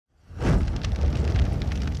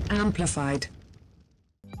amplified.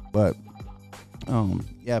 But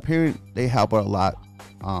parent, they help out a lot.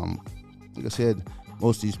 Like I said,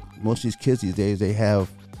 most of these kids these days, they have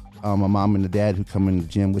a mom and a dad who come in the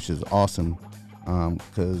gym, which is awesome,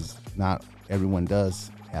 because not everyone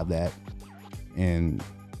does have that, and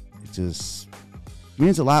it just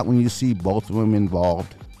means a lot when you see both of them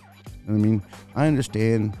involved. You know what I mean? I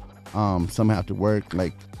understand some have to work.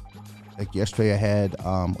 Like yesterday, I had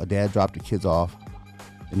a dad drop the kids off,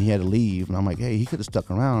 and he had to leave, and I'm like, hey, he could have stuck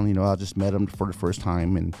around. I just met him for the first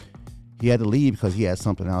time, and he had to leave because he had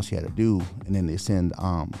something else he had to do, and then they send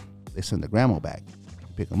the grandma back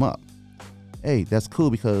to pick him up. Hey, that's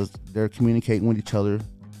cool because they're communicating with each other.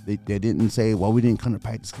 They didn't say, well, we didn't come to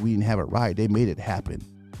practice because we didn't have a ride. They made it happen.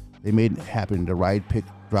 The ride,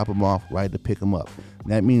 drop them off, ride to pick them up.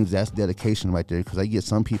 And that means that's dedication right there, because I get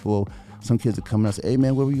some kids that come and say, hey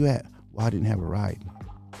man, where were you at? Well, I didn't have a ride.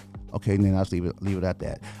 Okay, and then I'll just leave it at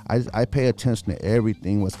that. I pay attention to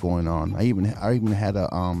everything what's going on. I even had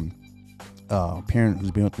a parent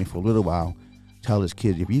who's been with me for a little while tell his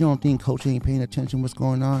kids, if you don't think coach ain't paying attention what's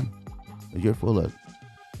going on, you're full of.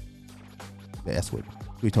 That's what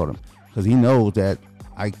we told him, because he knows that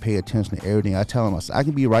I pay attention to everything. I tell him, I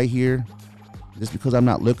can be right here. Just because I'm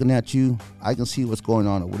not looking at you, I can see what's going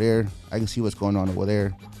on over there. I can see what's going on over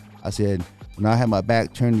there. I said, when I have my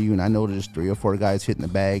back turned to you and I know there's 3 or 4 guys hitting the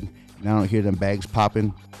bag and I don't hear them bags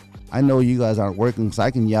popping, I know you guys aren't working, because I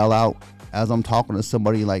can yell out as I'm talking to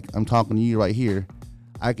somebody, like I'm talking to you right here.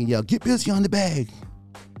 I can yell, get busy on the bag,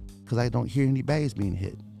 because I don't hear any bags being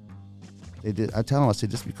hit. I tell them, I said,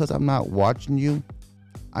 just because I'm not watching you,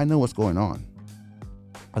 I know what's going on.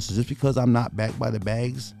 I said, just because I'm not back by the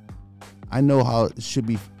bags, I know how it should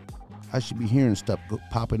be. I should be hearing stuff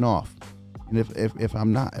popping off. And if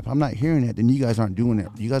I'm not hearing it, then you guys aren't doing it.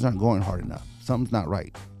 You guys aren't going hard enough. Something's not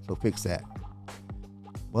right. So fix that.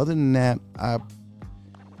 Other than that,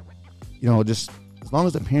 just as long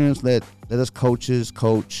as the parents let us coaches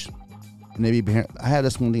coach, and maybe I had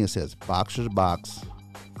this one thing that says boxers box,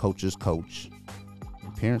 coaches coach.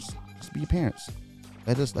 And parents, just be your parents.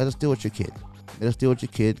 Let us deal with your kid. Let us deal with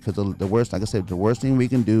your kid, because the worst, like I said, the worst thing we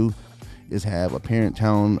can do is have a parent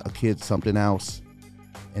telling a kid something else,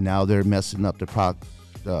 and now they're messing up the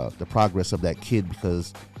progress of that kid,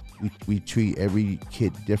 because we treat every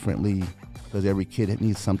kid differently, because every kid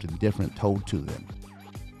needs something different told to them.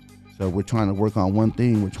 So we're trying to work on one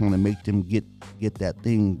thing. We're trying to make them get that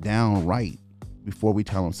thing down right before we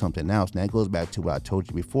tell them something else. And that goes back to what I told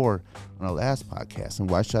you before on our last podcast. And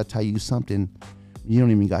why should I tell you something you don't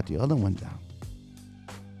even got the other one down?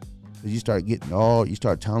 Because you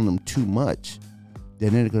start telling them too much,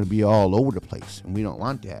 then they're going to be all over the place, and we don't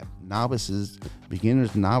want that.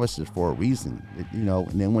 Beginners, novices for a reason, and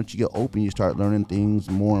then once you get open, you start learning things,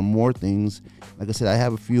 more and more things. Like I said, I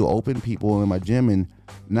have a few open people in my gym, and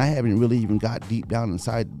I haven't really even got deep down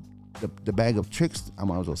inside the bag of tricks, I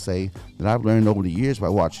might as well say, that I've learned over the years by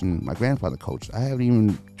watching my grandfather coach. I haven't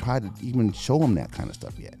even tried to even show them that kind of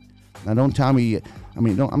stuff yet. Now, don't tell me,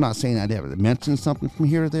 I'm not saying I'd ever mention something from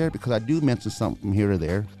here or there, because I do mention something from here or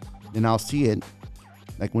there, and I'll see it,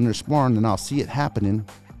 like when they're sparring, and I'll see it happening,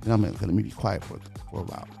 and I'm going to be quiet for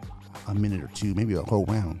about a minute or two, maybe a whole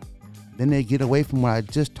round. Then they get away from what I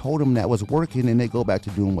just told them that was working, and they go back to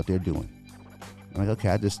doing what they're doing. I'm like, okay,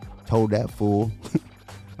 I just told that fool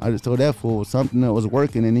something that was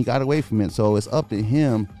working, and he got away from it. So it's up to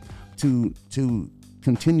him to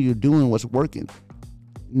continue doing what's working.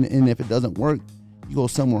 And if it doesn't work, you go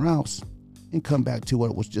somewhere else and come back to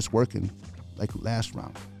what was just working, like last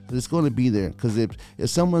round. So it's going to be there, because if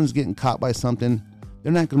someone's getting caught by something,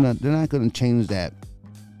 they're not gonna change that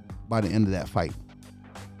by the end of that fight.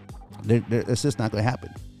 It's just not going to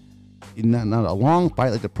happen. Not a long fight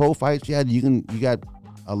like the pro fights. Yeah, you got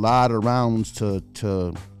a lot of rounds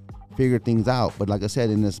to figure things out. But like I said,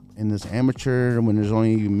 in this amateur, when there's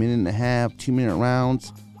only a minute and a half, 2-minute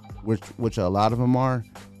rounds, which a lot of them are,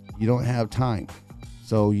 you don't have time.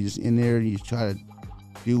 So you just in there, you try to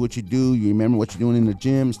do what you do. You remember what you're doing in the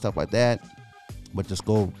gym, stuff like that, but just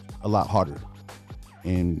go a lot harder.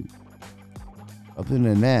 And other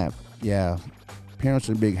than that, yeah, parents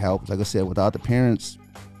are a big help. Like I said, without the parents,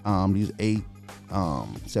 these 7.5,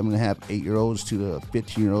 8-year-olds to the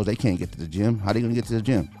 15-year-olds, they can't get to the gym. How are they going to get to the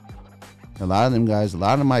gym? A lot of them guys, a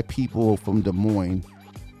lot of my people from Des Moines,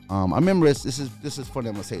 I remember this is funny,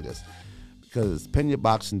 I'm going to say this, because Peña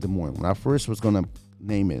Boxing Des Moines, when I first was going to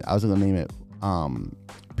name it, I was going to name it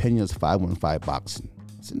Peña's 515 Boxing.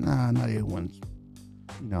 I said, nah, not everyone's,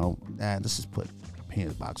 let's just put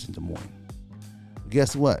Peña's Boxing Des Moines. But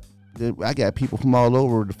guess what? I got people from all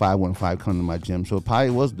over the 515 come to my gym. So it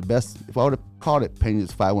probably was the best. If I would have called it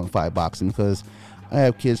Peña's 515 boxing, because I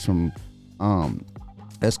have kids from,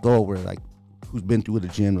 let's go over like who's been through the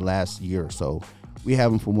gym the last year or so. We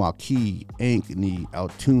have them from Waukee, Ankeny,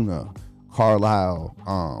 Altoona, Carlisle,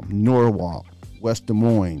 Norwalk, West Des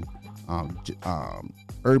Moines,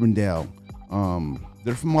 Urbandale.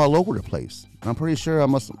 They're from all over the place. I'm pretty sure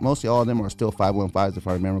mostly all of them are still 515s if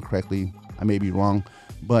I remember correctly. I may be wrong,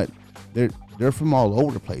 but they're from all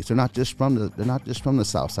over the place. They're not just from the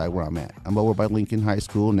south side where I'm at. I'm over by Lincoln High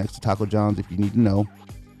School next to Taco John's if you need to know.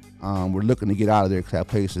 We're looking to get out of there because that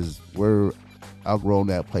place we're outgrown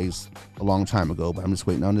that place a long time ago, but I'm just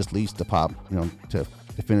waiting on this lease to pop, to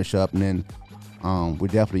finish up, and then we're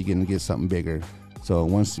definitely going to get something bigger. So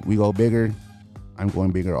once we go bigger, I'm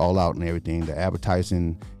going bigger all out and everything, the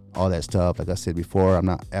advertising, all that stuff. Like I said before, I'm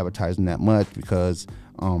not advertising that much because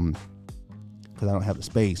I don't have the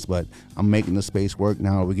space, but I'm making the space work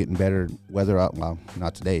now. We're getting better weather out. Well,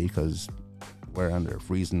 not today because we're under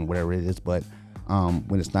freezing, whatever it is, but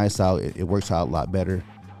when it's nice out, it works out a lot better.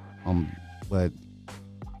 But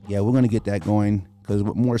yeah, we're going to get that going because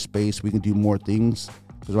with more space, we can do more things.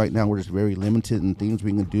 Because right now we're just very limited in things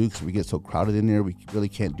we can do because we get so crowded in there. We really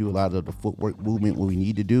can't do a lot of the footwork movement what we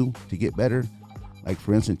need to do to get better. Like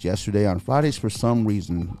for instance, yesterday on Fridays, for some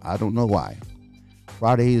reason, I don't know why,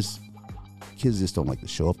 Fridays, kids just don't like to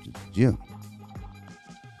show up to the gym.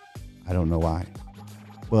 I don't know why.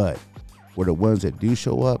 But for the ones that do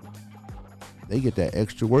show up, they get that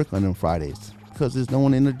extra work on them Fridays because there's no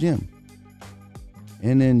one in the gym.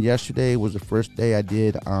 And then yesterday was the first day I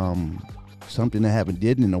did something I haven't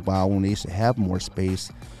did in a while when they used to have more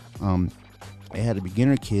space. I had the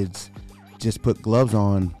beginner kids just put gloves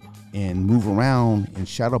on and move around and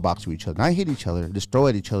shadow box with each other. Not hit each other, destroy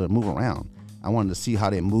at each other, move around. I wanted to see how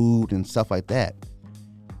they moved and stuff like that.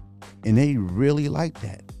 And they really liked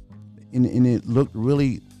that. And it looked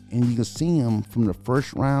really, and you can see them from the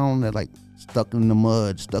first round, they're like stuck in the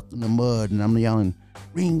mud. And I'm yelling,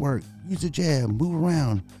 ring work, use the jab, move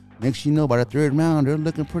around. Next you know, by the third round, they're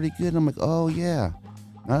looking pretty good. I'm like, oh yeah.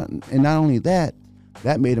 And not only that,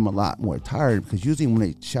 that made them a lot more tired because usually when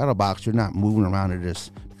they shadow box, they're not moving around. They're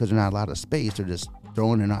just, because there's not a lot of space, they're just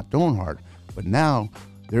throwing, they're not throwing hard. But now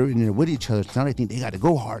they're in there with each other. So now they think they got to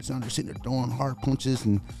go hard. So now they're sitting there throwing hard punches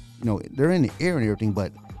and, they're in the air and everything,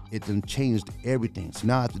 but it done changed everything. So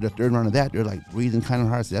now after the third round of that, they're like breathing kind of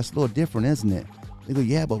hard. So that's a little different, isn't it? They go,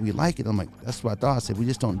 yeah, but we like it. I'm like, that's what I thought. I said, we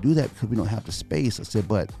just don't do that because we don't have the space. I said,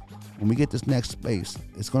 but when we get this next space,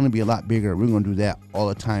 it's going to be a lot bigger. We're going to do that all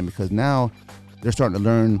the time because now they're starting to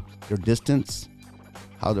learn their distance,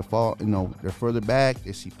 how to fall, they're further back.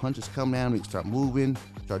 They see punches come down. We can start moving,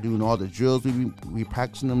 start doing all the drills we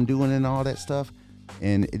practicing them doing and all that stuff.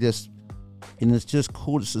 And it's just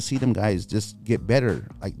cool just to see them guys just get better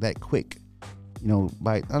like that quick. I'm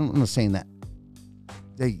not saying that.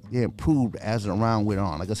 They improved as the round went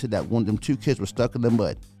on. Like I said, them two kids were stuck in the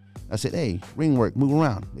mud. I said, hey, ring work, move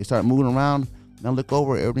around. They started moving around. Now look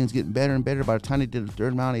over, everything's getting better and better. By the time they did the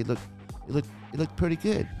third round, it looked pretty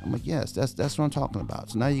good. I'm like, yes, that's what I'm talking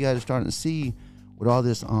about. So now you guys are starting to see with all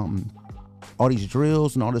this, all these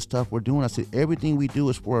drills and all this stuff we're doing. I said, everything we do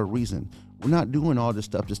is for a reason. We're not doing all this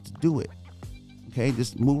stuff just to do it. Okay,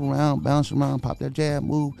 just move around, bounce around, pop that jab,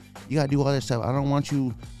 move. You gotta do all that stuff. I don't want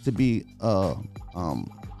you to be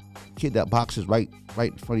kid that boxes right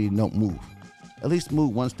in front of you, don't move. At least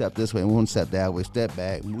move one step this way and one step that way, step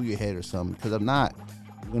back, move your head or something. Because if not,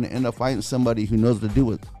 you're gonna end up fighting somebody who knows what to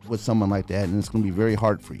do with someone like that, and it's gonna be very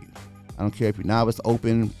hard for you. I don't care if you're novice,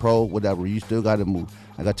 open, pro, whatever, you still gotta move.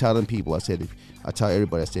 Like I tell them people, I tell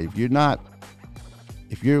everybody,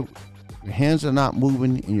 if your hands are not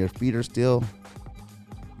moving and your feet are still,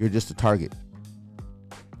 you're just a target.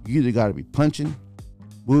 You either got to be punching,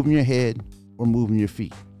 moving your head, or moving your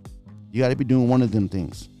feet. You got to be doing one of them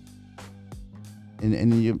things,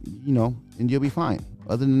 and you'll be fine.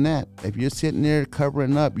 Other than that, if you're sitting there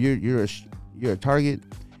covering up, you're a target,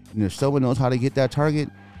 and if someone knows how to get that target,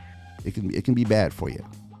 it can be bad for you.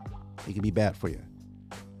 It can be bad for you.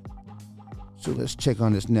 So let's check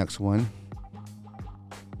on this next one.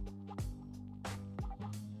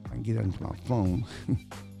 I can get it into my phone.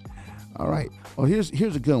 All right. Well, here's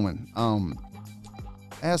a good one.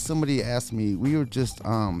 As somebody asked me, we were just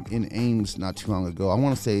in Ames not too long ago. I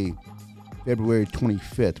want to say February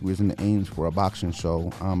 25th. We was in Ames for a boxing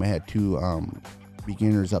show. I had two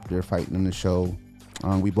beginners up there fighting in the show.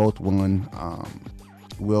 We both won.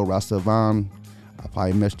 Will Rastavan, I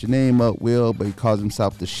probably messed your name up, Will, but he calls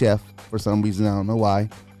himself the chef for some reason. I don't know why.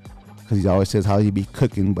 Because he always says how he be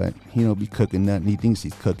cooking, but he don't be cooking nothing. He thinks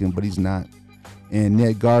he's cooking, but he's not. and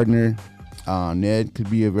Ned Gardner. Ned could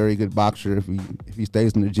be a very good boxer if he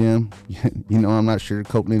stays in the gym. I'm not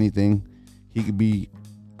sugarcoating anything. He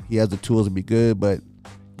has the tools to be good, but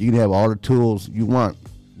you can have all the tools you want.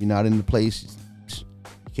 You're not in the place, you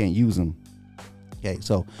can't use them. Okay,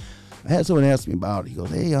 so I had someone ask me about it. He goes,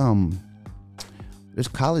 hey, there's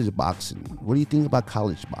college boxing. What do you think about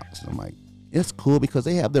college boxing? I'm like, it's cool because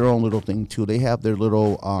they have their own little thing too. They have their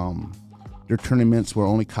little their tournaments where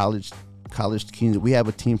only college teams. We have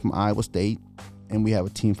a team from Iowa State and we have a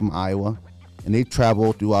team from Iowa, and they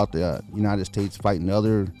travel throughout the United States fighting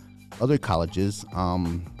other colleges,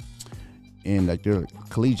 and like their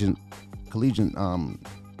collegiate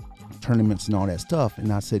tournaments and all that stuff.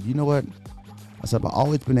 And I said, you know what? I said, I've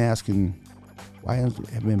always been asking, why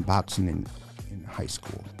haven't been boxing in high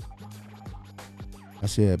school? I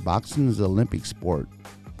said, boxing is an Olympic sport,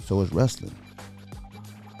 so is wrestling.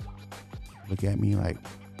 Look at me like,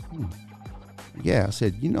 yeah. I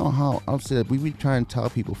said, I said, we be trying to tell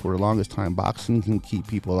people for the longest time, boxing can keep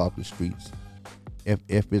people off the streets if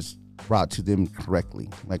it's brought to them correctly.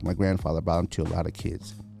 Like my grandfather brought them to a lot of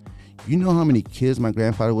kids. You know how many kids my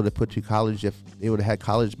grandfather would have put to college if they would have had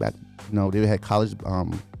college back? They would have had college.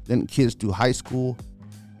 Then kids do high school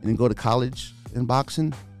and then go to college in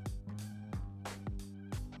boxing.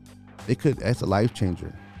 They could. That's a life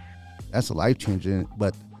changer.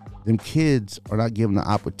 But them kids are not given the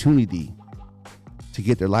opportunity to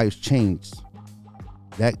get their lives changed.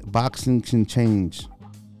 That boxing can change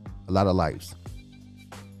a lot of lives.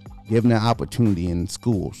 Given that opportunity in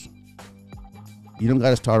schools. You don't got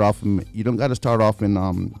to start off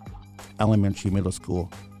in elementary, middle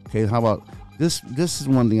school. Okay, how about this? This is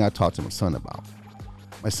one thing I talked to my son about.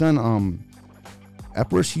 My son, at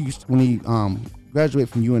first when he graduated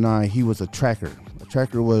from UNI, he was a tracker. A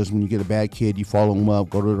tracker was when you get a bad kid, you follow them up,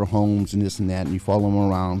 go to their homes and this and that, and you follow them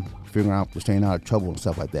around, figuring out if they're staying out of trouble and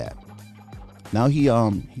stuff like that. Now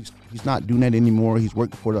he's not doing that anymore. He's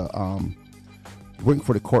working for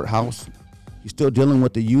the courthouse. He's still dealing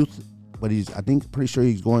with the youth, but pretty sure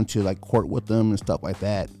he's going to like court with them and stuff like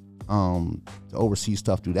that, to oversee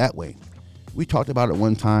stuff through that way. We talked about it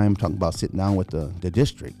one time, talking about sitting down with the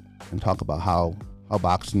district and talk about how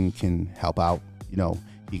boxing can help out.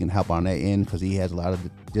 He can help on that end because he has a lot of the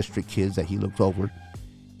district kids that he looks over,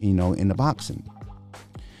 in the boxing.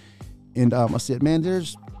 And I said, man,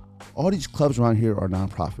 there's all these clubs around here are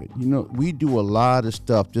nonprofit. We do a lot of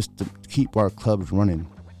stuff just to keep our clubs running.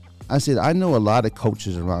 I said, I know a lot of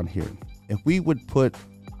coaches around here. If we would put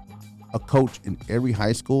a coach in every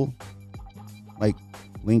high school, like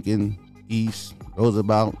Lincoln, East,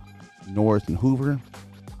 Roosevelt, North, and Hoover,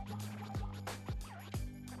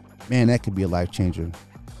 man, that could be a life changer.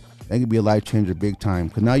 That could be a life changer big time.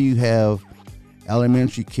 Because now you have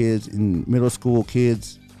elementary kids and middle school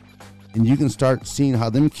kids, and you can start seeing how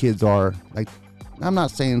them kids are. Like, I'm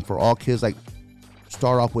not saying for all kids, like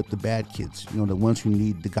start off with the bad kids, the ones who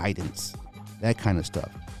need the guidance, that kind of stuff.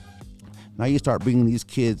 Now you start bringing these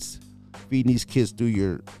kids, feeding these kids through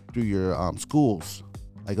your schools.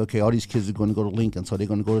 Like, okay, all these kids are going to go to Lincoln, so they're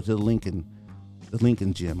going to go to the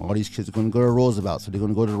Lincoln gym. All these kids are going to go to Roosevelt, so they're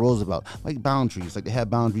going to go to the Roosevelt. Like boundaries, like they have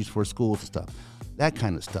boundaries for schools and stuff. That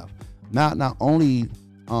kind of stuff. Not only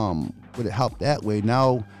would it help that way,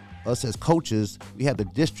 now us as coaches, we have the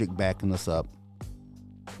district backing us up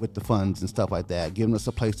with the funds and stuff like that, giving us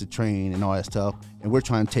a place to train and all that stuff. And we're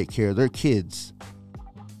trying to take care of their kids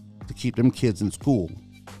to keep them kids in school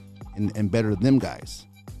and better them guys.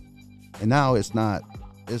 And now it's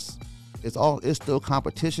still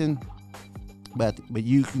competition, but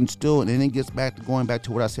you can still, and then it gets going back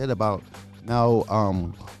to what I said about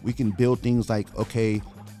now we can build things like, okay,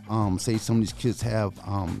 say some of these kids have,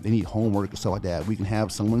 they need homework or stuff like that. We can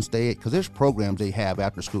have someone stay, because there's programs they have,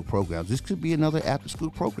 after school programs. This could be another after school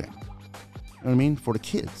program. You know what I mean? For the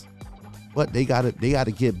kids. But they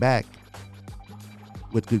gotta get back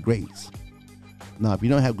with good grades. Now, if you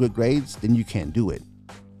don't have good grades, then you can't do it.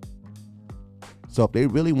 So if they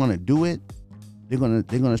really want to do it, they're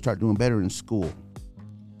gonna start doing better in school.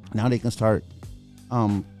 Now they can start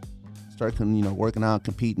working out,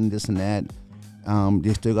 competing, this and that.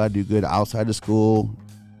 They still got to do good outside of school.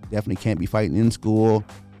 Definitely can't be fighting in school.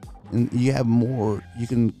 And you have more, you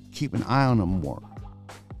can keep an eye on them more.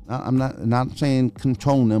 Now, I'm not saying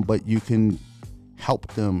control them, but you can help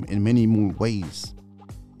them in many more ways.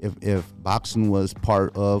 If boxing was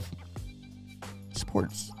part of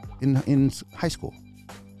sports in high school,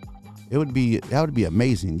 that would be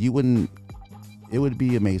amazing. It would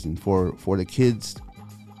be amazing for the kids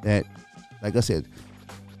that, like I said,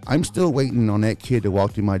 I'm still waiting on that kid to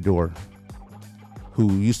walk through my door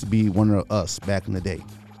who used to be one of us back in the day.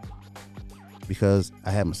 because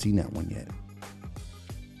I haven't seen that one yet.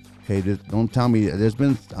 Okay, don't tell me. There's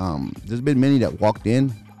been many that walked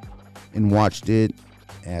in and watched it,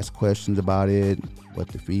 asked questions about it, what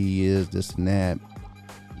the fee is, this and that.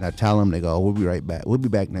 And I tell them, they go, we'll be right back. We'll be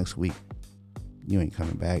back next week. You ain't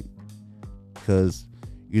coming back. Because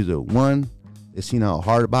either one, they seen how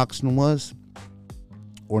hard boxing was,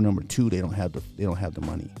 or number two, they don't have the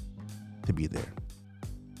money to be there.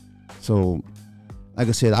 So, like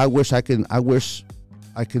I said, I wish I can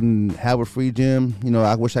have a free gym. You know,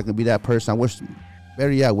 I wish I could be that person. I wish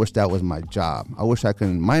that was my job. I wish I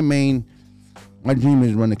can. My dream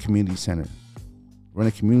is run a community center. Run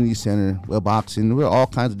a community center with boxing. We're all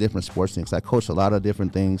kinds of different sports things. I coach a lot of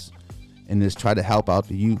different things, and just try to help out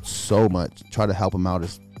the youth so much. Try to help them out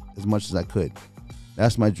as much as I could.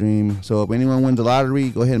 That's my dream. So if anyone wins the lottery,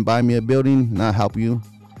 go ahead and buy me a building, and I'll help you.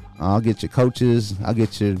 I'll get your coaches. I'll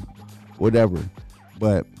get your whatever.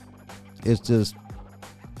 But it's just,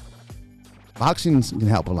 boxing can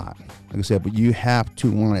help a lot. Like I said, but you have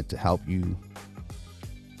to want it to help you.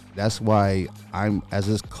 That's why as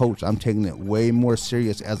this coach, I'm taking it way more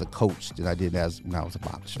serious as a coach than I did when I was a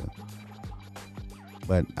boxer.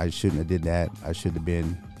 But I shouldn't have did that. I should have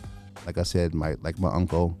been, like I said, my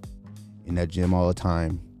uncle in that gym all the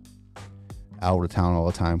time, out of town all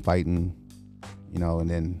the time fighting, you know, and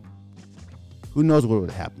then who knows what would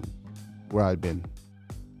have happened, where I'd been.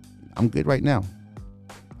 I'm good right now.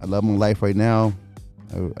 I love my life right now.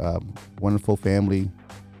 A wonderful family,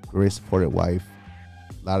 very supportive wife,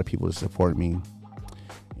 a lot of people to support me.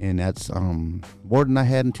 And that's more than I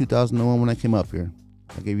had in 2001 when I came up here.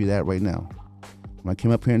 I'll give you that right now. When I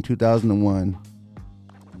came up here in 2001,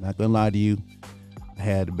 I'm not going to lie to you, I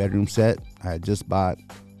had a bedroom set I had just bought.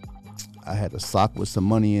 I had a sock with some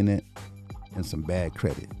money in it and some bad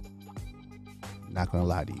credit. Not going to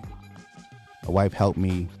lie to you. My wife helped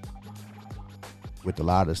me with a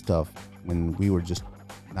lot of stuff when we were just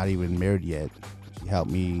not even married yet. She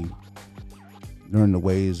helped me learn the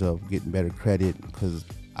ways of getting better credit because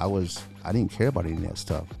I didn't care about any of that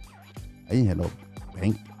stuff. I didn't have no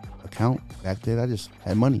bank account back then. I just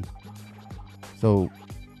had money. So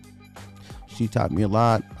she taught me a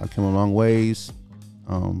lot. I came a long ways.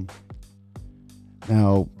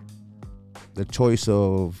 Now the choice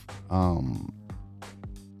of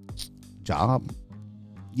job,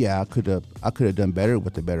 yeah, I could have done better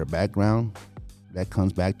with a better background. That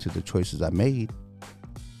comes back to the choices I made.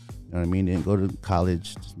 You know what I mean? Didn't go to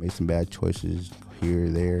college, just made some bad choices here or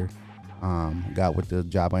there. Got with the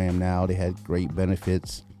job I am now. They had great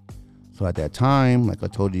benefits. So at that time, like I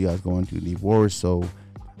told you, I was going through a divorce. So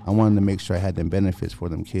I wanted to make sure I had them benefits for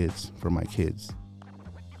my kids.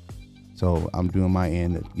 So I'm doing my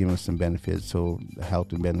end of giving some benefits. So the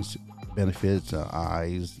health and benefits,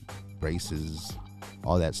 eyes, braces,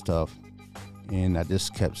 all that stuff. And I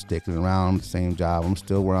just kept sticking around the same job. I'm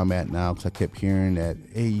still where I'm at now because I kept hearing that,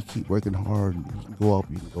 hey, you keep working hard, you can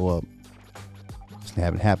go up. Just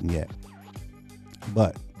haven't happened yet.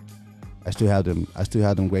 But I still have them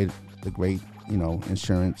great,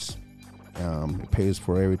 insurance. It pays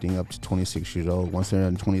for everything up to 26 years old. Once they're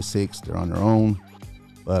 26, they're on their own.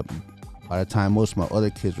 But by the time most of my other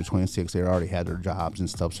kids were 26, they already had their jobs and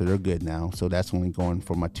stuff, so they're good now. So that's only going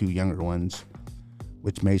for my two younger ones.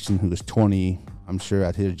 Which Mason, who is 20, I'm sure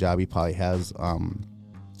at his job he probably has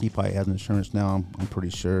insurance now. I'm pretty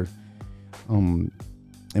sure. And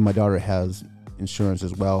my daughter has insurance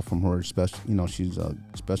as well from her special. She's a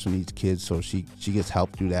special needs kid, so she gets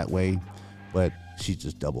help through that way. But she's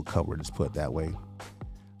just double covered. Let's put it that way.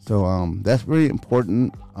 So that's really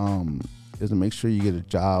important. Is to make sure you get a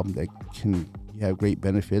job that you have great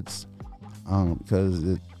benefits.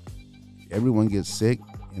 Because everyone gets sick.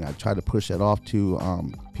 And I try to push that off to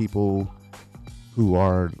people who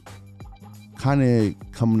are kind of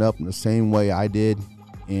coming up in the same way I did,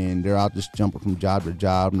 and they're out just jumping from job to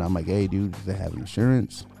job. And I'm like, hey, dude, do they have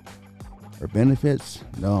insurance or benefits?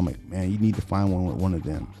 No, I'm like, man, you need to find one of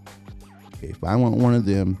them. Okay, if I want one of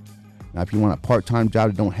them, now if you want a part-time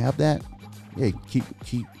job that don't have that, hey, keep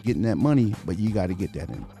getting that money, but you got to get that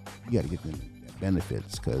in. You got to get them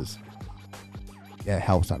benefits because that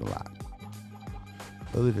helps out a lot.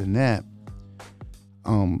 Other than that,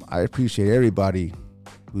 I appreciate everybody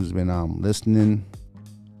who's been listening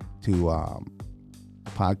to the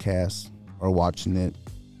podcast or watching it.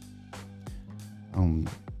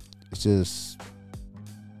 It's just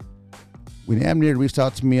when Amnir reached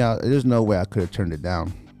out to me, there's no way I could have turned it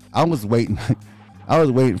down. I was waiting. I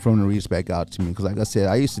was waiting for him to reach back out to me because, like I said,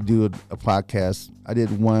 I used to do a podcast. I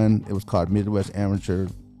did one. It was called Midwest Amateur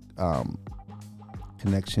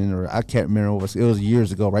Connection, or I can't remember what it was. It was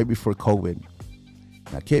years ago, right before COVID.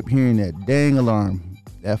 And I kept hearing that dang alarm,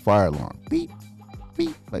 that fire alarm. Beep,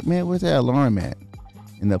 beep. Like, man, where's that alarm at?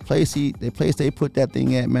 And the place they put that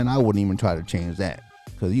thing at, man, I wouldn't even try to change that.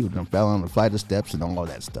 Because he would have fell on the flight of steps and all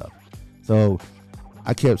that stuff. So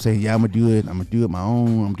I kept saying, yeah, I'm going to do it. I'm going to do it my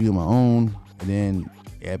own. I'm doing my own. And then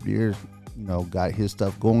Abdir, got his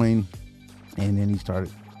stuff going. And then he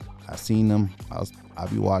started, I seen him. I'll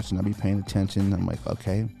be watching. I'll be paying attention. I'm like,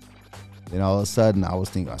 okay. Then all of a sudden, I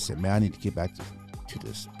said, man, I need to get back to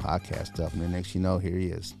this podcast stuff. And then next you know, here he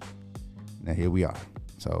is. Now here we are.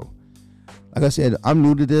 So, like I said, I'm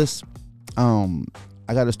new to this.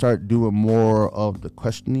 I got to start doing more of the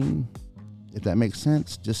questioning, if that makes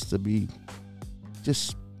sense. Just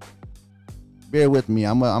bear with me.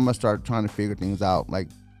 I'm gonna start trying to figure things out, like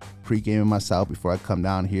pre-gaming myself before I come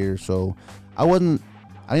down here. So I didn't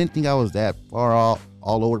think I was that far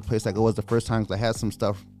all over the place like it was the first time, because I had some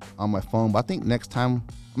stuff on my phone. But I think next time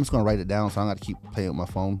I'm just gonna write it down, so I don't got to keep playing with my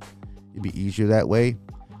phone. It'd be easier that way.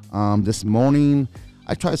 This morning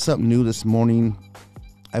I tried something new. This morning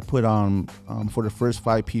I put on for the first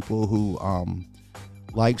 5 people who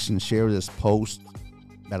likes and share this post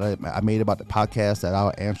that I made about the podcast, that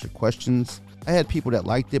I'll answer questions. I had people that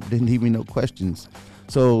liked it but didn't leave me no questions.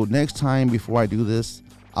 So next time before I do this,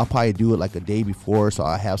 I'll probably do it like a day before, so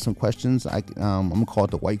I have some questions. I'm gonna call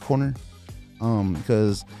it the white corner,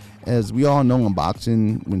 because as we all know in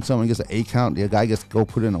boxing, when someone gets an A count, the guy gets to go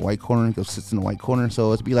put it in a white corner and go sits in the white corner.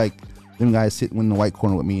 So it'd be like them guys sitting in the white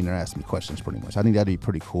corner with me and they're asking me questions pretty much. I think that'd be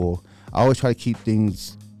pretty cool. I always try to keep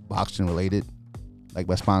things boxing related, like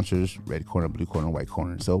my sponsors, red corner, blue corner, white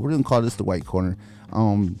corner. So we're gonna call this the white corner.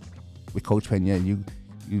 With Coach Peña, you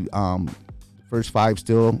first 5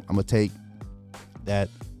 still, I'm gonna take that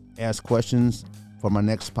ask questions for my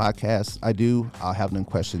next podcast. I'll have them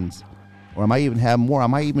questions, or I might even have more. I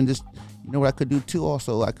might even just, what I could do too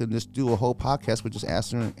also, I could just do a whole podcast with just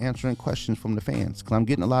answering questions from the fans, because I'm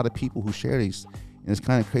getting a lot of people who share these, and it's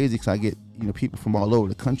kind of crazy because I get people from all over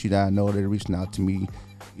the country that I know that are reaching out to me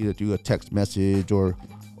either through a text message or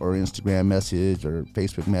Instagram message or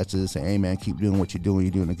Facebook message saying, hey man, keep doing what you're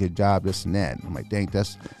doing a good job, this and that. And I'm like, dang,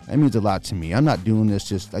 that means a lot to me. I'm not doing this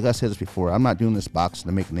just, like I said this before, I'm not doing this boxing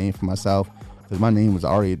to make a name for myself, because my name has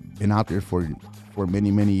already been out there for many,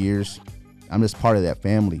 many years. I'm just part of that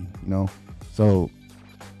family, So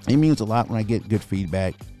it means a lot when I get good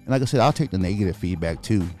feedback. And like I said, I'll take the negative feedback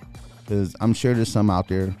too, because I'm sure there's some out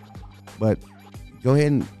there. But go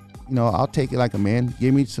ahead and, I'll take it like a man.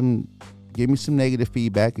 Give me some negative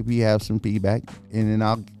feedback if you have some feedback, and then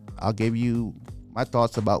I'll give you my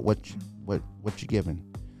thoughts about what you're giving.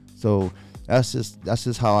 So that's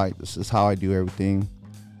just how I do everything.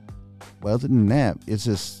 Well, other than that, it's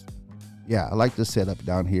just, yeah, I like the setup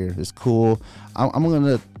down here. It's cool. I'm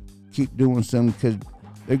gonna keep doing some, because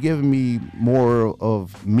they're giving me more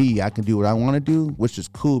of me. I can do what I want to do, which is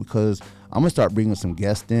cool, because I'm gonna start bringing some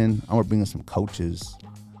guests in. I'm gonna bring in some coaches.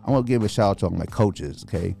 I'm gonna give a shout out to all my coaches.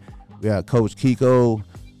 Okay, we got Coach Kiko,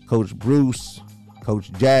 Coach Bruce,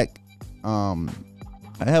 Coach Jack. I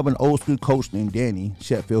have an old school coach named Danny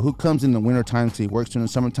Sheffield, who comes in the winter time, so he works in the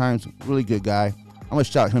summer times. Really good guy. I'm gonna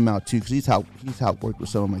shout him out too, because he's helped work with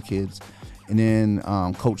some of my kids. And then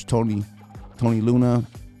Coach Tony Luna.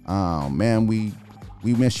 Man, we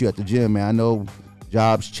miss you at the gym, man. I know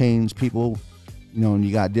jobs change people, and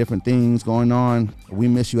you got different things going on. We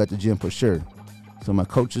miss you at the gym for sure. So my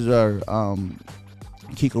coaches are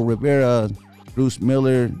Kiko Rivera, Bruce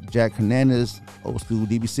Miller, Jack Hernandez, old school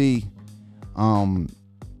DBC, and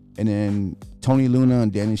then Tony Luna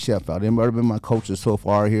and Danny Sheffield. They've already been my coaches so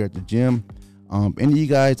far here at the gym. Any of you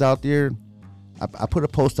guys out there, I put a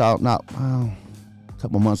post out a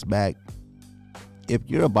couple months back. If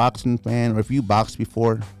you're a boxing fan, or if you boxed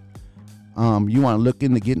before, you want to look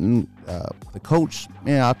into getting the coach,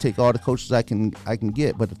 man, I'll take all the coaches I can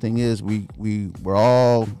get. But the thing is, we're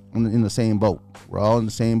all in the same boat. We're all in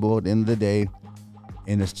the same boat at the end of the day,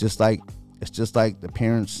 and it's just like the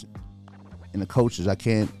parents and the coaches. I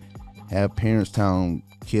can't have parents telling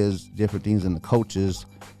kids different things than the coaches,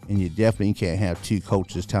 and you definitely can't have 2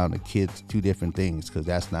 coaches telling the kids 2 different things, because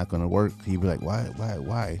that's not going to work. You'd be like,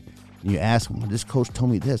 why? And you ask them, well, this coach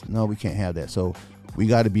told me this. No, we can't have that. So we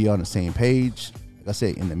got to be on the same page. Like I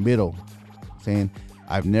said, in the middle, saying,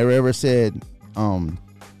 I've never ever said, I'm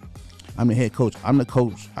the head coach. I'm the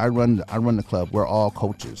coach. I run the club. We're all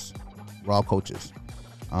coaches.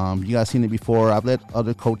 You guys seen it before. I've let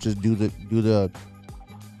other coaches do the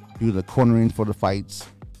cornering for the fights.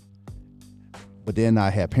 But then I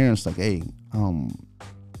had parents like, hey,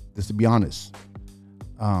 just to be honest,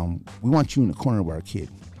 we want you in the corner with our kid,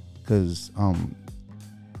 because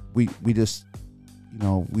we just,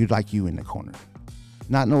 we'd like you in the corner.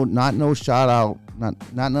 not no shout out, not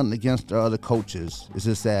nothing against the other coaches. It's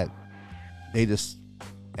just that they just,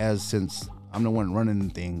 since I'm the one running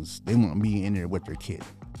things, they want me in there with their kid.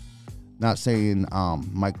 Not saying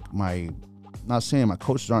my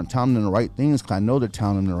coaches aren't telling them the right things, because I know they're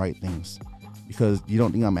telling them the right things. Because you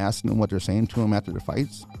don't think I'm asking them what they're saying to them after their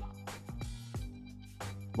fights?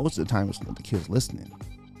 Most of the time, it's not the kids listening.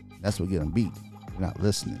 That's what get them beat. They're not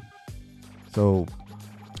listening. So,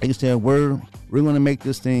 like I said, we're going to make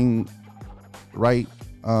this thing right.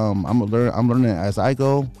 I'm learning as I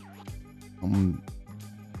go.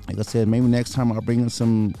 Like I said, maybe next time I'll bring up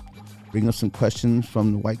some questions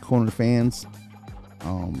from the White Corner fans,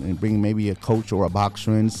 and bring maybe a coach or a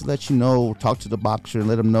boxer in, just to let you know, talk to the boxer and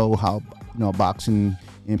let him know how boxing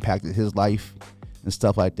impacted his life and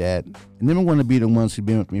stuff like that. And then we're going to be the ones who've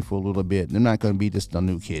been with me for a little bit. They're not going to be just a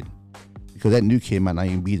new kid, because that new kid might not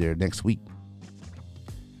even be there next week.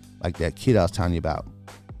 Like that kid I was telling you about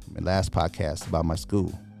in my last podcast about my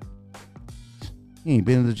school. He ain't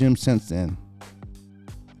been in the gym since then.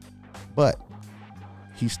 But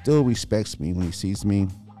he still respects me when he sees me.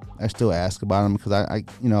 I still ask about him, because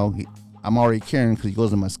I'm already caring, because he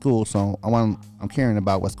goes to my school, so I'm caring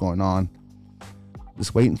about what's going on.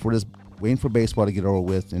 Just waiting for baseball to get over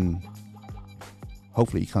with, and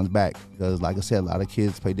hopefully he comes back, because like I said, a lot of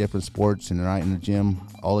kids play different sports and they're not in the gym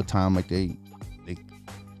all the time like they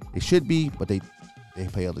should be, but they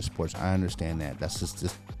play other sports. I understand that. That's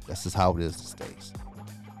just how it is these days.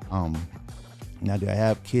 Now, do I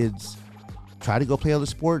have kids try to go play other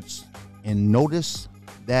sports and notice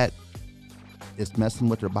that it's messing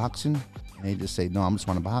with their boxing, and they just say, no, I'm just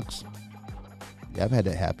want to box? Yeah, I've had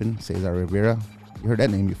that happen. Cesar Rivera, you heard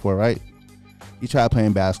that name before, right? He tried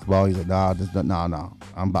playing basketball. He's like, no,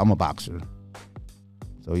 I'm a boxer.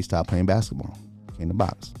 So he stopped playing basketball, came to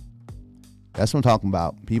box. That's what I'm talking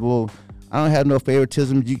about. People, I don't have no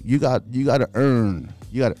favoritism. You got to earn.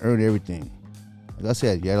 You got to earn everything. Like I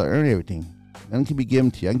said, you got to earn everything. Nothing can be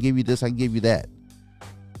given to you. I can give you this, I can give you that.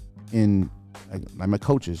 And like my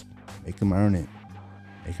coaches, make them earn it.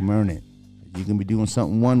 Make them earn it. You can be doing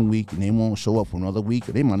something one week and they won't show up for another week,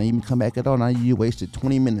 or they might not even come back at all. Now you wasted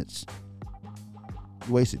 20 minutes.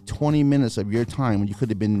 You wasted 20 minutes of your time when you could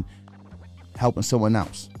have been helping someone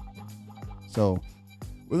else. So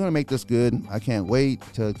we're going to make this good. I can't wait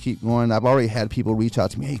to keep going. I've already had people reach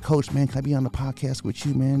out to me. Hey, Coach, man, can I be on the podcast with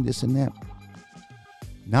you, man? This and that.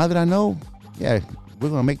 Now that I know, yeah, we're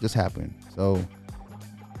going to make this happen. So,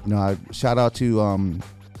 I shout out to,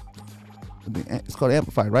 it's called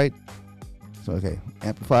Amplified, right? So, okay,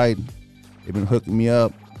 Amplified, they've been hooking me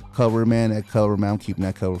up. Cover, man, I'm keeping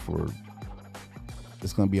that cover for,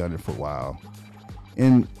 it's going to be on there for a while.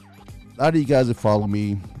 And a lot of you guys that follow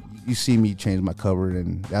me, you see me change my cover,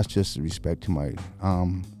 and that's just a respect to my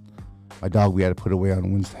dog we had to put away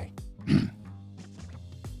on Wednesday.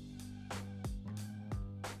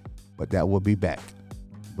 But that will be back.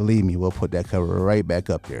 Believe me, we'll put that cover right back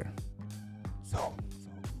up there. So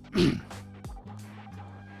like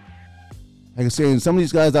I said, some of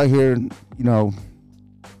these guys out here, a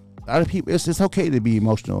lot of people, it's okay to be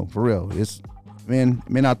emotional, for real. It's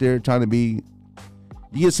men out there trying to be,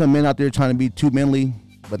 you get some men out there trying to be too manly,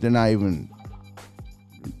 but they're not even,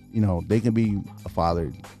 they can be a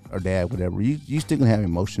father or dad, whatever. You still can have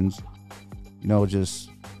emotions, just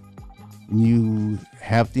when you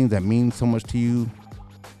have things that mean so much to you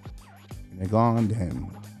and they're gone, then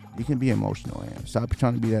you can be emotional. And stop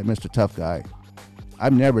trying to be that Mr. Tough guy.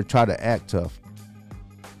 I've never tried to act tough.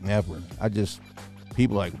 Never.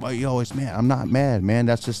 People are like, well, you always mad. I'm not mad, man.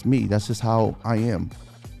 That's just me. That's just how I am.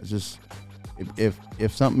 It's just,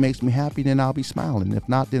 if something makes me happy, then I'll be smiling. If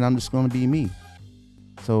not, then I'm just going to be me.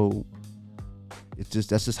 So that's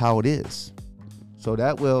just how it is. So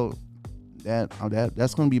that's going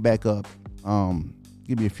to be back up.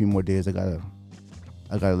 Give me a few more days. I gotta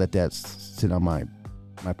let that sit on my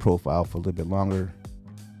profile for a little bit longer.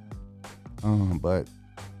 But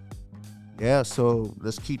yeah, so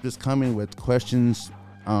let's keep this coming with questions.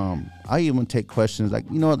 I even take questions like,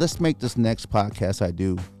 let's make this next podcast I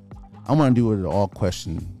do, I want to do it an all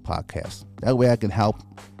question podcast. That way I can help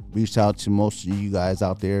reach out to most of you guys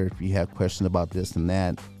out there if you have questions about this and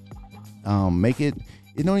that. Make it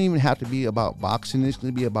don't even have to be about boxing. It's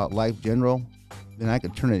going to be about life general. Then I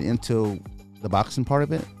can turn it into the boxing part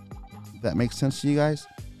of it. If that makes sense to you guys.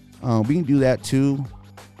 We can do that too.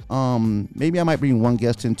 Maybe I might bring one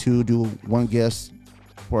guest in too, do one guest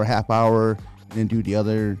for a half hour, and then do the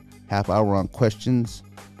other half hour on questions,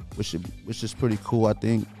 which is pretty cool, I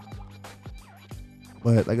think.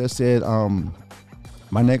 But like I said,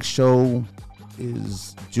 my next show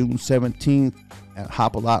is June 17th at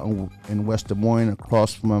Hop-A-Lot in West Des Moines,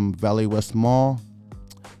 across from Valley West Mall.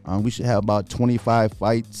 We should have about 25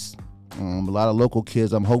 fights. A lot of local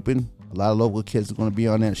kids, I'm hoping. A lot of local kids are going to be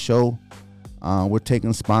on that show. We're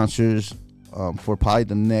taking sponsors for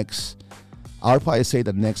probably I would probably say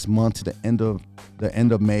the next month to the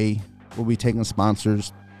end of May. We'll be taking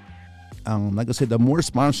sponsors. Like I said, the more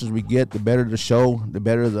sponsors we get, the better the show, the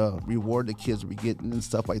better the reward the kids we get and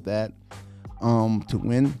stuff like that to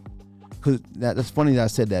win. Because that's funny that I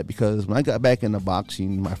said that, because when I got back into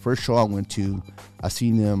boxing, my first show I went to, I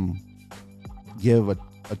seen them give a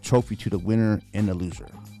trophy to the winner and the loser.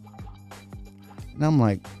 And I'm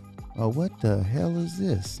like, oh, what the hell is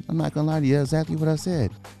this? I'm not going to lie to you, that's exactly what I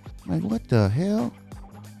said. I'm like, what the hell?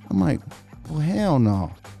 I'm like, well, hell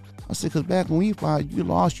no. I said, because back when we fought, you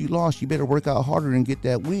lost. You better work out harder and get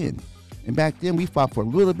that win. And back then, we fought for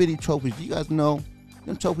little bitty trophies. You guys know,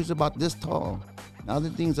 them trophies about this tall. Now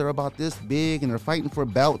the things are about this big, and they're fighting for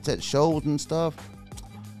belts at shows and stuff.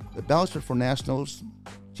 The belts are for nationals,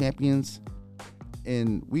 champions.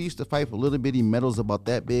 And we used to fight for little bitty medals about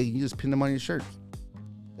that big. You just pin them on your shirts.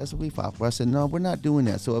 That's what we fought for. I said, no, we're not doing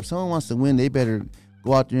that. So if someone wants to win, they better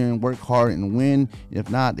go out there and work hard and win.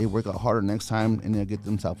 If not, they work out harder next time and they'll get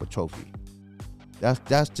themselves a trophy.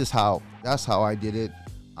 That's just how I did it.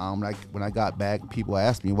 Like when I got back, people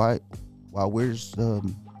asked me, why where's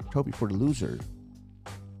the trophy for the loser?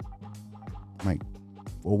 I'm like,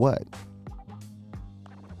 for what?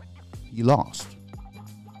 You lost.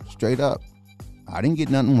 Straight up. I didn't get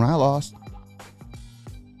nothing when I lost.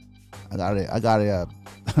 I gotta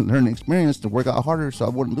learn the experience to work out harder so I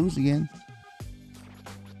wouldn't lose again.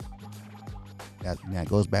 That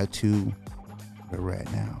goes back to where we're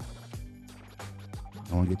at now. I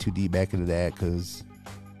don't want to get too deep back into that, because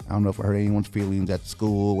I don't know if I hurt anyone's feelings at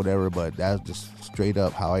school or whatever, but that's just straight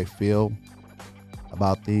up how I feel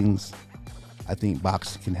about things. I think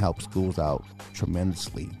boxing can help schools out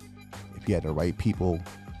tremendously if you had the right people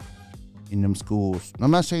in them schools.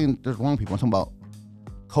 I'm not saying there's wrong people. I'm talking about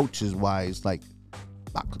coaches-wise, like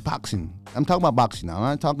boxing. I'm talking about boxing now. I'm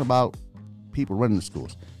not talking about people running the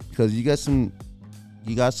schools, because you got some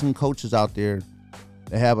coaches out there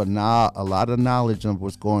that have a lot of knowledge of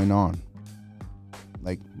what's going on.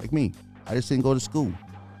 Like me, I just didn't go to school,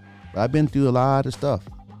 but I've been through a lot of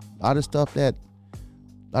stuff that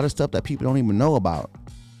people don't even know about.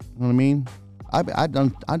 You know what I mean?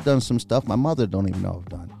 I've done some stuff my mother don't even know I've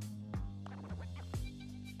done.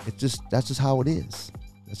 That's just how it is.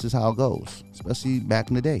 That's just how it goes, especially back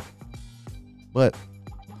in the day. But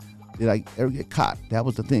did I ever get caught? That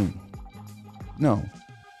was the thing. No,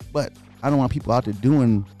 but I don't want people out there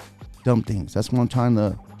doing dumb things. That's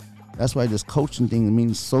why this coaching thing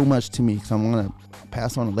means so much to me, because I want to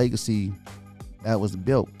pass on a legacy that was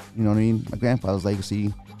built. You know what I mean? My grandfather's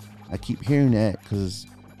legacy. I keep hearing that because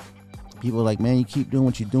people are like, man, you keep doing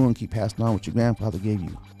what you're doing, keep passing on what your grandfather gave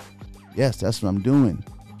you. Yes, that's what I'm doing.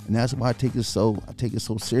 And that's why I take it so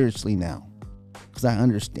seriously now, because I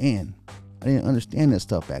understand. I didn't understand that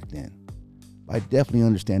stuff back then, but I definitely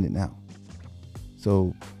understand it now.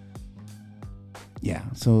 So, yeah.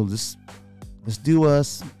 So let's do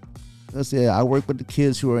us. Let's say I work with the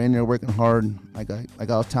kids who are in there working hard. Like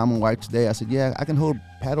I was telling my wife today, I said, yeah, I can hold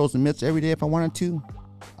paddles and mitts every day if I wanted to.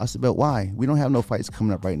 I said, but why? We don't have no fights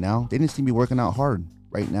coming up right now. They just need to be working out hard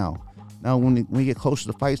right now. Now, when we get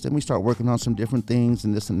closer to fights, then we start working on some different things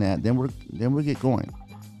and this and that. Then we get going.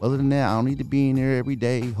 Other than that, I don't need to be in there every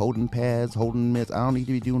day holding pads, holding mitts. I don't need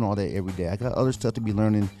to be doing all that every day. I got other stuff to be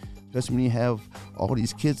learning, especially when you have all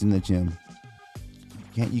these kids in the gym.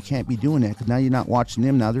 You can't be doing that, because now you're not watching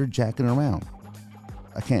them. Now they're jacking around.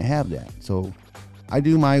 I can't have that. So I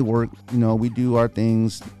do my work. We do our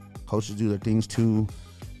things. Coaches do their things too.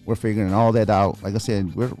 We're figuring all that out. Like I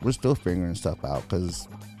said, we're still figuring stuff out, because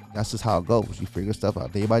that's just how it goes. You figure stuff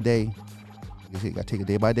out day by day. You got to take it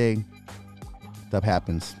day by day. Stuff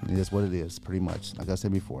happens. It is what it is, pretty much, like I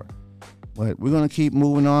said before. But we're going to keep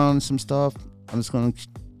moving on some stuff. I'm just going to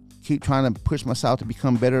keep trying to push myself to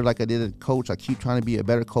become better like I did as a coach. I keep trying to be a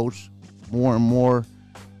better coach more and more.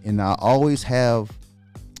 And I always have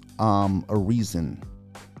a reason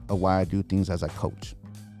of why I do things as a coach.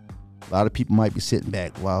 A lot of people might be sitting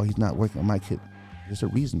back, wow, he's not working on my kid. There's a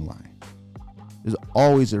reason why. There's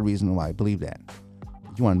always a reason why. I believe that.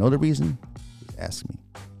 If you want to know the reason, just ask me.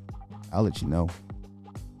 I'll let you know.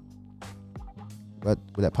 But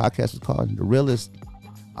what that podcast is called, The Realest,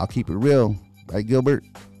 I'll keep it real. Right, Gilbert?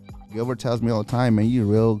 Gilbert tells me all the time, man, you a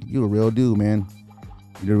real dude, man.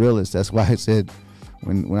 You're the realest. That's why I said,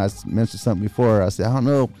 when I mentioned something before, I said, I don't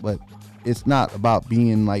know, but it's not about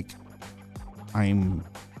being like I'm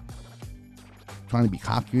trying to be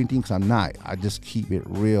cocky or anything, because I'm not. I just keep it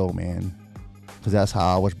real, man, because that's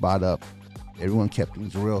how I was brought up. Everyone kept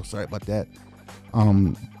things real. Sorry about that.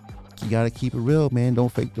 You gotta keep it real, man.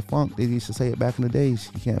 Don't fake the funk. They used to say it back in the days.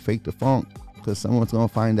 You can't fake the funk, because someone's gonna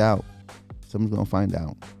find out. Someone's gonna find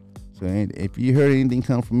out. So if you heard anything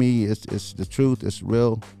come from me, it's the truth. It's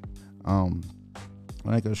real. I'm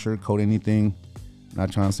not gonna sugarcoat anything. I'm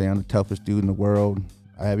not trying to say I'm the toughest dude in the world.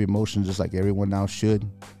 I have emotions just like everyone else should.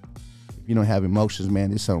 If you don't have emotions, man,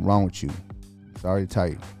 there's something wrong with you. Sorry to tell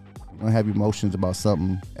you. If you don't have emotions about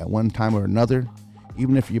something at one time or another,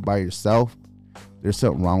 even if you're by yourself, there's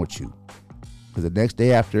something wrong with you. Because the next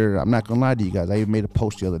day after, I'm not gonna lie to you guys, I even made a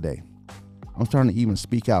post the other day. I'm starting to even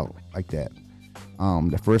speak out like that.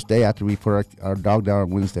 The first day after we put our dog down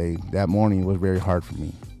on Wednesday, that morning was very hard for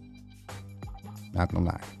me. Not gonna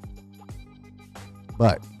lie.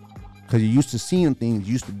 But because you're used to seeing things,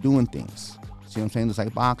 used to doing things. See what I'm saying? It's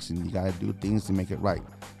like boxing. You gotta do things to make it right.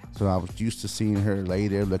 So I was used to seeing her lay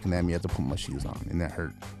there looking at me as I put my shoes on, and that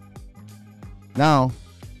hurt. Now,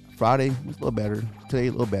 Friday was a little better. Today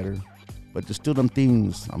a little better. But there's still them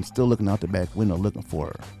things. I'm still looking out the back window looking for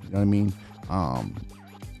her. You know what I mean?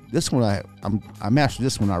 This one I mastered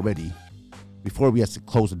this one already. Before we had to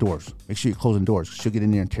close the doors. Make sure you close the doors. She'll get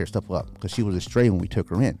in there and tear stuff up, because she was a stray when we took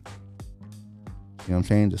her in. You know what I'm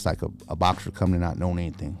saying? Just like a boxer coming in not knowing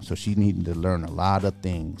anything. So she needed to learn a lot of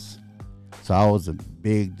things. So I was a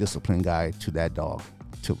big disciplined guy to that dog.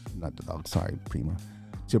 Prima.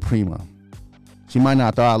 To Prima. She might not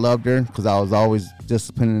have thought I loved her, because I was always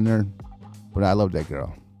disciplining her, but I love that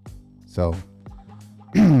girl. So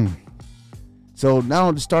so now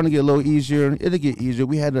it's starting to get a little easier. It'll get easier.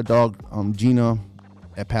 We had a dog, Gina,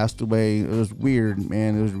 that passed away. It was weird,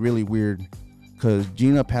 man. It was really weird, because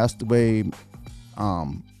Gina passed away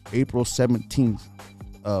April 17th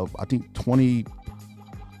of, I think,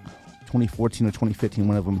 2014 or 2015,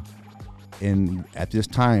 one of them. And at this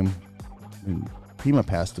time, when Prima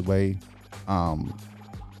passed away, April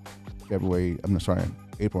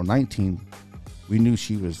 19th, we knew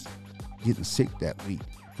she was getting sick that week,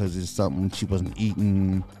 because it's something she wasn't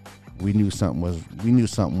eating. We knew something was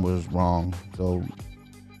wrong. So,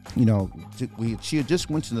 you know, she had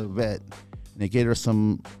just went to the vet, and they gave her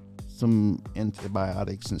some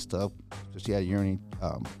antibiotics and stuff, because she had a urinary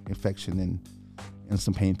infection and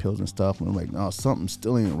some pain pills and stuff. And we're like, no, something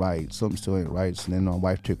still ain't right. So then my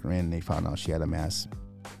wife took her in, and they found out she had a mass.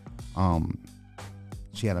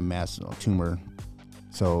 Tumor.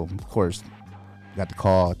 So of course, got the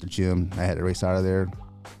call at the gym. I had to race out of there,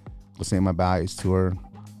 go say my byes to her,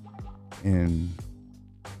 and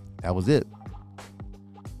that was it.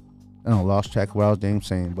 I lost track of what I was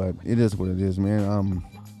saying, but it is what it is, man. I'm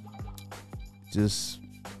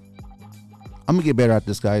gonna get better at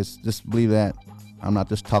this, guys. Just believe that. I'm not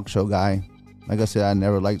this talk show guy. Like I said, I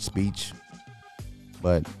never liked speech,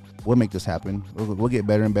 but we'll make this happen. We'll get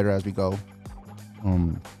better and better as we go.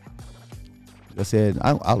 Like I said,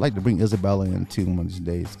 I'd like to bring Isabella in too one of these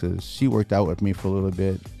days, because she worked out with me for a little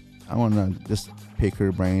bit. I want to just pick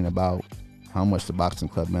her brain about how much the boxing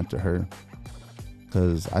club meant to her,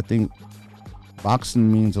 because I think boxing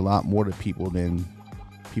means a lot more to people than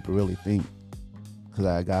people really think. Because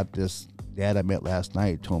I got this dad I met last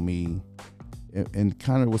night told me, and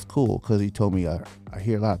kind of was cool, because he told me, I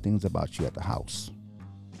hear a lot of things about you at the house.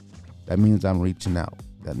 That means I'm reaching out.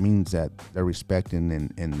 That means that they're respecting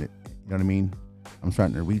and you know what I mean? I'm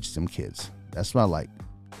starting to reach some kids. That's what I like.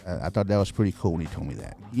 I thought that was pretty cool when he told me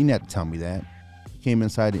that. He didn't have to tell me that. He came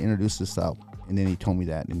inside to introduce himself, and then he told me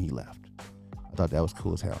that, and he left. I thought that was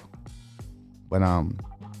cool as hell. But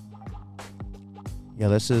yeah,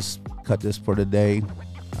 let's just cut this for today.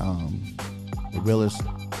 The Realest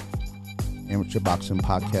Amateur Boxing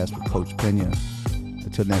Podcast with Coach Peña.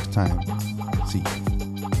 Until next time, see you.